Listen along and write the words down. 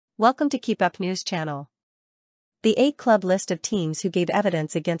Welcome to Keep Up News Channel. The 8-club list of teams who gave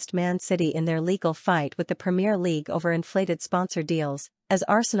evidence against Man City in their legal fight with the Premier League over inflated sponsor deals, as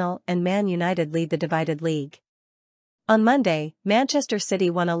Arsenal and Man United lead the divided league. On Monday, Manchester City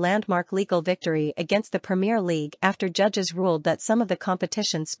won a landmark legal victory against the Premier League after judges ruled that some of the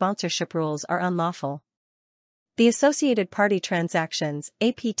competition's sponsorship rules are unlawful. The Associated Party Transactions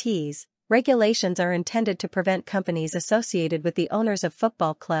 (APTs) regulations are intended to prevent companies associated with the owners of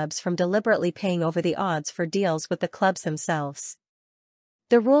football clubs from deliberately paying over the odds for deals with the clubs themselves.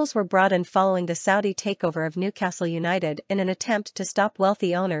 The rules were brought in following the Saudi takeover of Newcastle United in an attempt to stop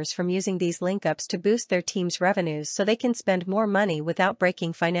wealthy owners from using these link-ups to boost their team's revenues so they can spend more money without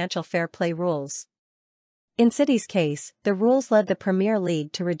breaking financial fair play rules. In City's case, the rules led the Premier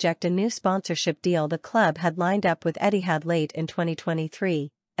League to reject a new sponsorship deal the club had lined up with Etihad late in 2023,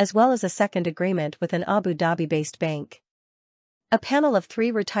 as well as a second agreement with an Abu Dhabi-based bank. A panel of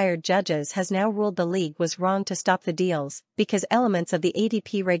 3 retired judges has now ruled the league was wrong to stop the deals because elements of the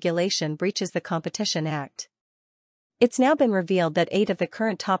ADP regulation breaches the Competition Act. It's now been revealed that 8 of the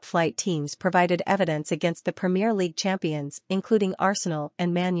current top-flight teams provided evidence against the Premier League champions, including Arsenal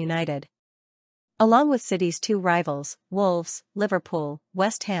and Man United. Along with City's 2 rivals, Wolves, Liverpool,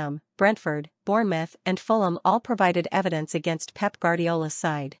 West Ham, Brentford, Bournemouth and Fulham all provided evidence against Pep Guardiola's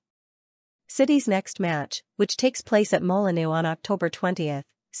side. City's next match, which takes place at Molineux on October 20,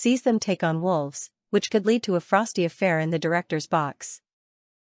 sees them take on Wolves, which could lead to a frosty affair in the director's box.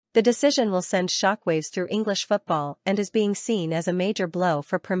 The decision will send shockwaves through English football and is being seen as a major blow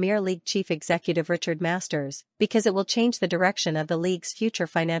for Premier League Chief Executive Richard Masters, because it will change the direction of the league's future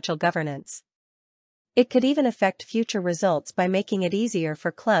financial governance. It could even affect future results by making it easier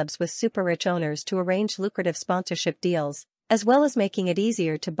for clubs with super-rich owners to arrange lucrative sponsorship deals, as well as making it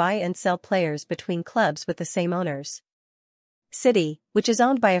easier to buy and sell players between clubs with the same owners. City, which is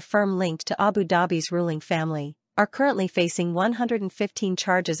owned by a firm linked to Abu Dhabi's ruling family, are currently facing 115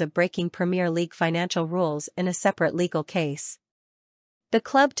 charges of breaking Premier League financial rules in a separate legal case. The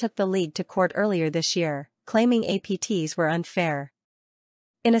club took the league to court earlier this year, claiming APTs were unfair.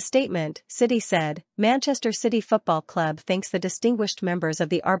 In a statement, City said, "Manchester City Football Club thanks the distinguished members of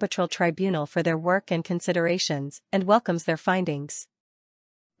the arbitral tribunal for their work and considerations, and welcomes their findings."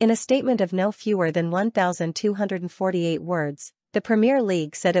 In a statement of no fewer than 1,248 words, the Premier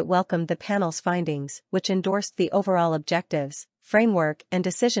League said it welcomed the panel's findings, which endorsed the overall objectives, framework and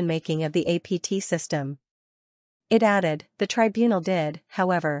decision-making of the APT system. It added, "The tribunal did,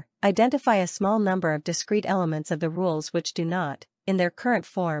 however, identify a small number of discrete elements of the rules which do not, in their current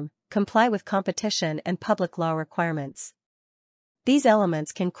form, comply with competition and public law requirements. These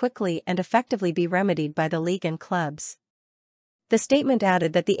elements can quickly and effectively be remedied by the league and clubs." The statement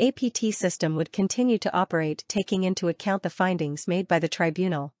added that the APT system would continue to operate taking into account the findings made by the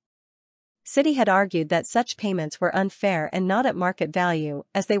tribunal. City had argued that such payments were unfair and not at market value,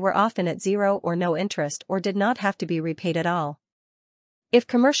 as they were often at zero or no interest or did not have to be repaid at all. If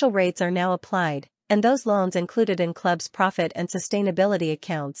commercial rates are now applied, and those loans included in clubs' profit and sustainability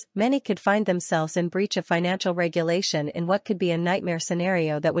accounts, many could find themselves in breach of financial regulation in what could be a nightmare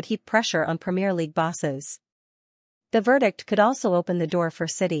scenario that would heap pressure on Premier League bosses. The verdict could also open the door for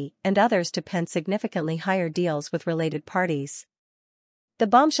City and others to pen significantly higher deals with related parties. The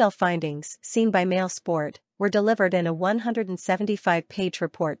bombshell findings, seen by Mail Sport, were delivered in a 175-page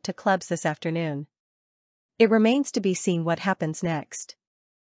report to clubs this afternoon. It remains to be seen what happens next.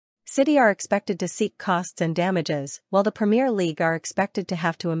 City are expected to seek costs and damages, while the Premier League are expected to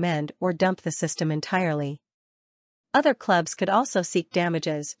have to amend or dump the system entirely. Other clubs could also seek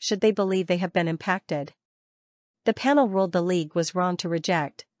damages should they believe they have been impacted. The panel ruled the league was wrong to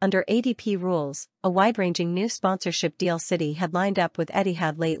reject, under ADP rules, a wide-ranging new sponsorship deal City had lined up with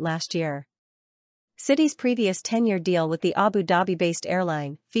Etihad late last year. City's previous 10-year deal with the Abu Dhabi-based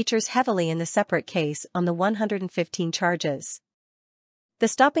airline features heavily in the separate case on the 115 charges. The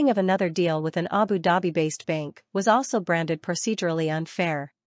stopping of another deal with an Abu Dhabi-based bank was also branded procedurally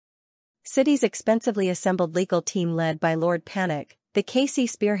unfair. City's expensively assembled legal team led by Lord Panic, the KC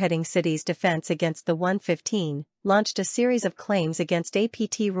spearheading City's defense against the 115, launched a series of claims against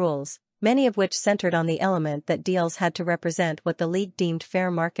APT rules, many of which centered on the element that deals had to represent what the league deemed fair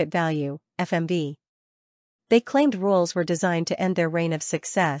market value, FMV. They claimed rules were designed to end their reign of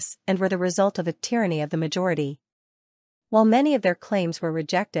success and were the result of a tyranny of the majority. While many of their claims were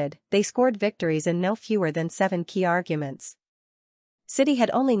rejected, they scored victories in no fewer than 7 key arguments. City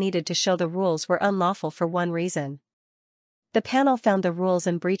had only needed to show the rules were unlawful for one reason. The panel found the rules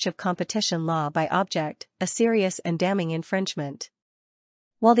in breach of competition law by object, a serious and damning infringement.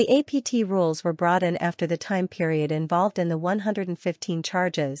 While the APT rules were brought in after the time period involved in the 115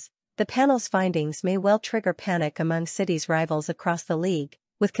 charges, the panel's findings may well trigger panic among City's rivals across the league,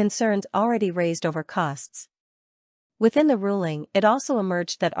 with concerns already raised over costs. Within the ruling, it also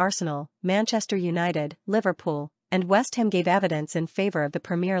emerged that Arsenal, Manchester United, Liverpool, and West Ham gave evidence in favour of the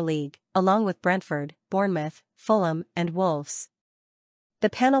Premier League, along with Brentford, Bournemouth, Fulham, and Wolves. The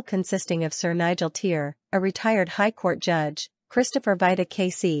panel, consisting of Sir Nigel Tier, a retired High Court judge, Christopher Vita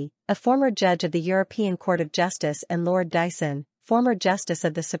KC, a former judge of the European Court of Justice, and Lord Dyson, former Justice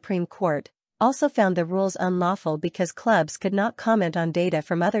of the Supreme Court, also found the rules unlawful because clubs could not comment on data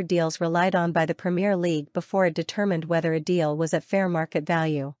from other deals relied on by the Premier League before it determined whether a deal was at fair market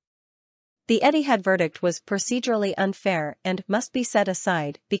value. The Etihad verdict was procedurally unfair and must be set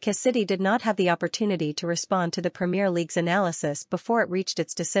aside because City did not have the opportunity to respond to the Premier League's analysis before it reached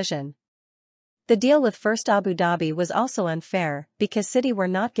its decision. The deal with First Abu Dhabi was also unfair because City were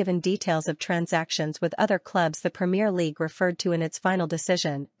not given details of transactions with other clubs the Premier League referred to in its final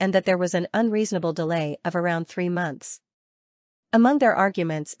decision, and that there was an unreasonable delay of around 3 months. Among their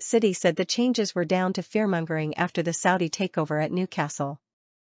arguments, City said the changes were down to fearmongering after the Saudi takeover at Newcastle.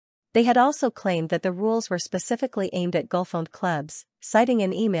 They had also claimed that the rules were specifically aimed at Gulf-owned clubs, citing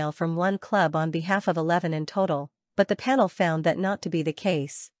an email from one club on behalf of 11 in total, but the panel found that not to be the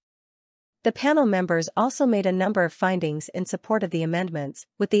case. The panel members also made a number of findings in support of the amendments,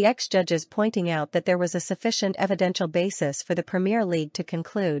 with the ex-judges pointing out that there was a sufficient evidential basis for the Premier League to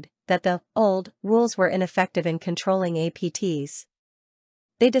conclude that the old rules were ineffective in controlling APTs.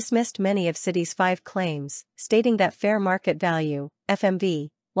 They dismissed many of City's 5 claims, stating that fair market value, FMV,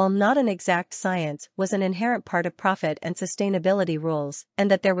 while not an exact science, was an inherent part of profit and sustainability rules,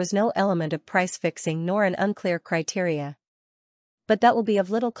 and that there was no element of price fixing nor an unclear criteria. But that will be of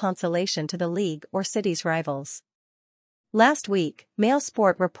little consolation to the league or City's rivals. Last week, Mail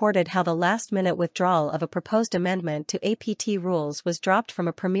Sport reported how the last-minute withdrawal of a proposed amendment to APT rules was dropped from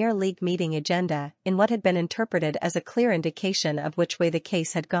a Premier League meeting agenda in what had been interpreted as a clear indication of which way the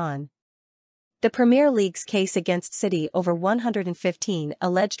case had gone. The Premier League's case against City over 115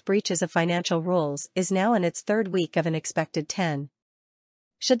 alleged breaches of financial rules is now in its 3rd week of an expected 10.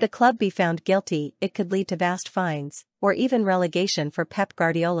 Should the club be found guilty, it could lead to vast fines, or even relegation for Pep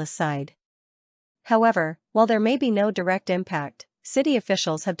Guardiola's side. However, while there may be no direct impact, City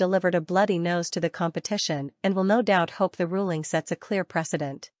officials have delivered a bloody nose to the competition and will no doubt hope the ruling sets a clear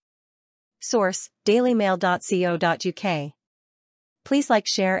precedent. Source: dailymail.co.uk. Please like,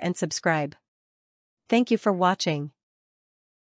 share and subscribe. Thank you for watching.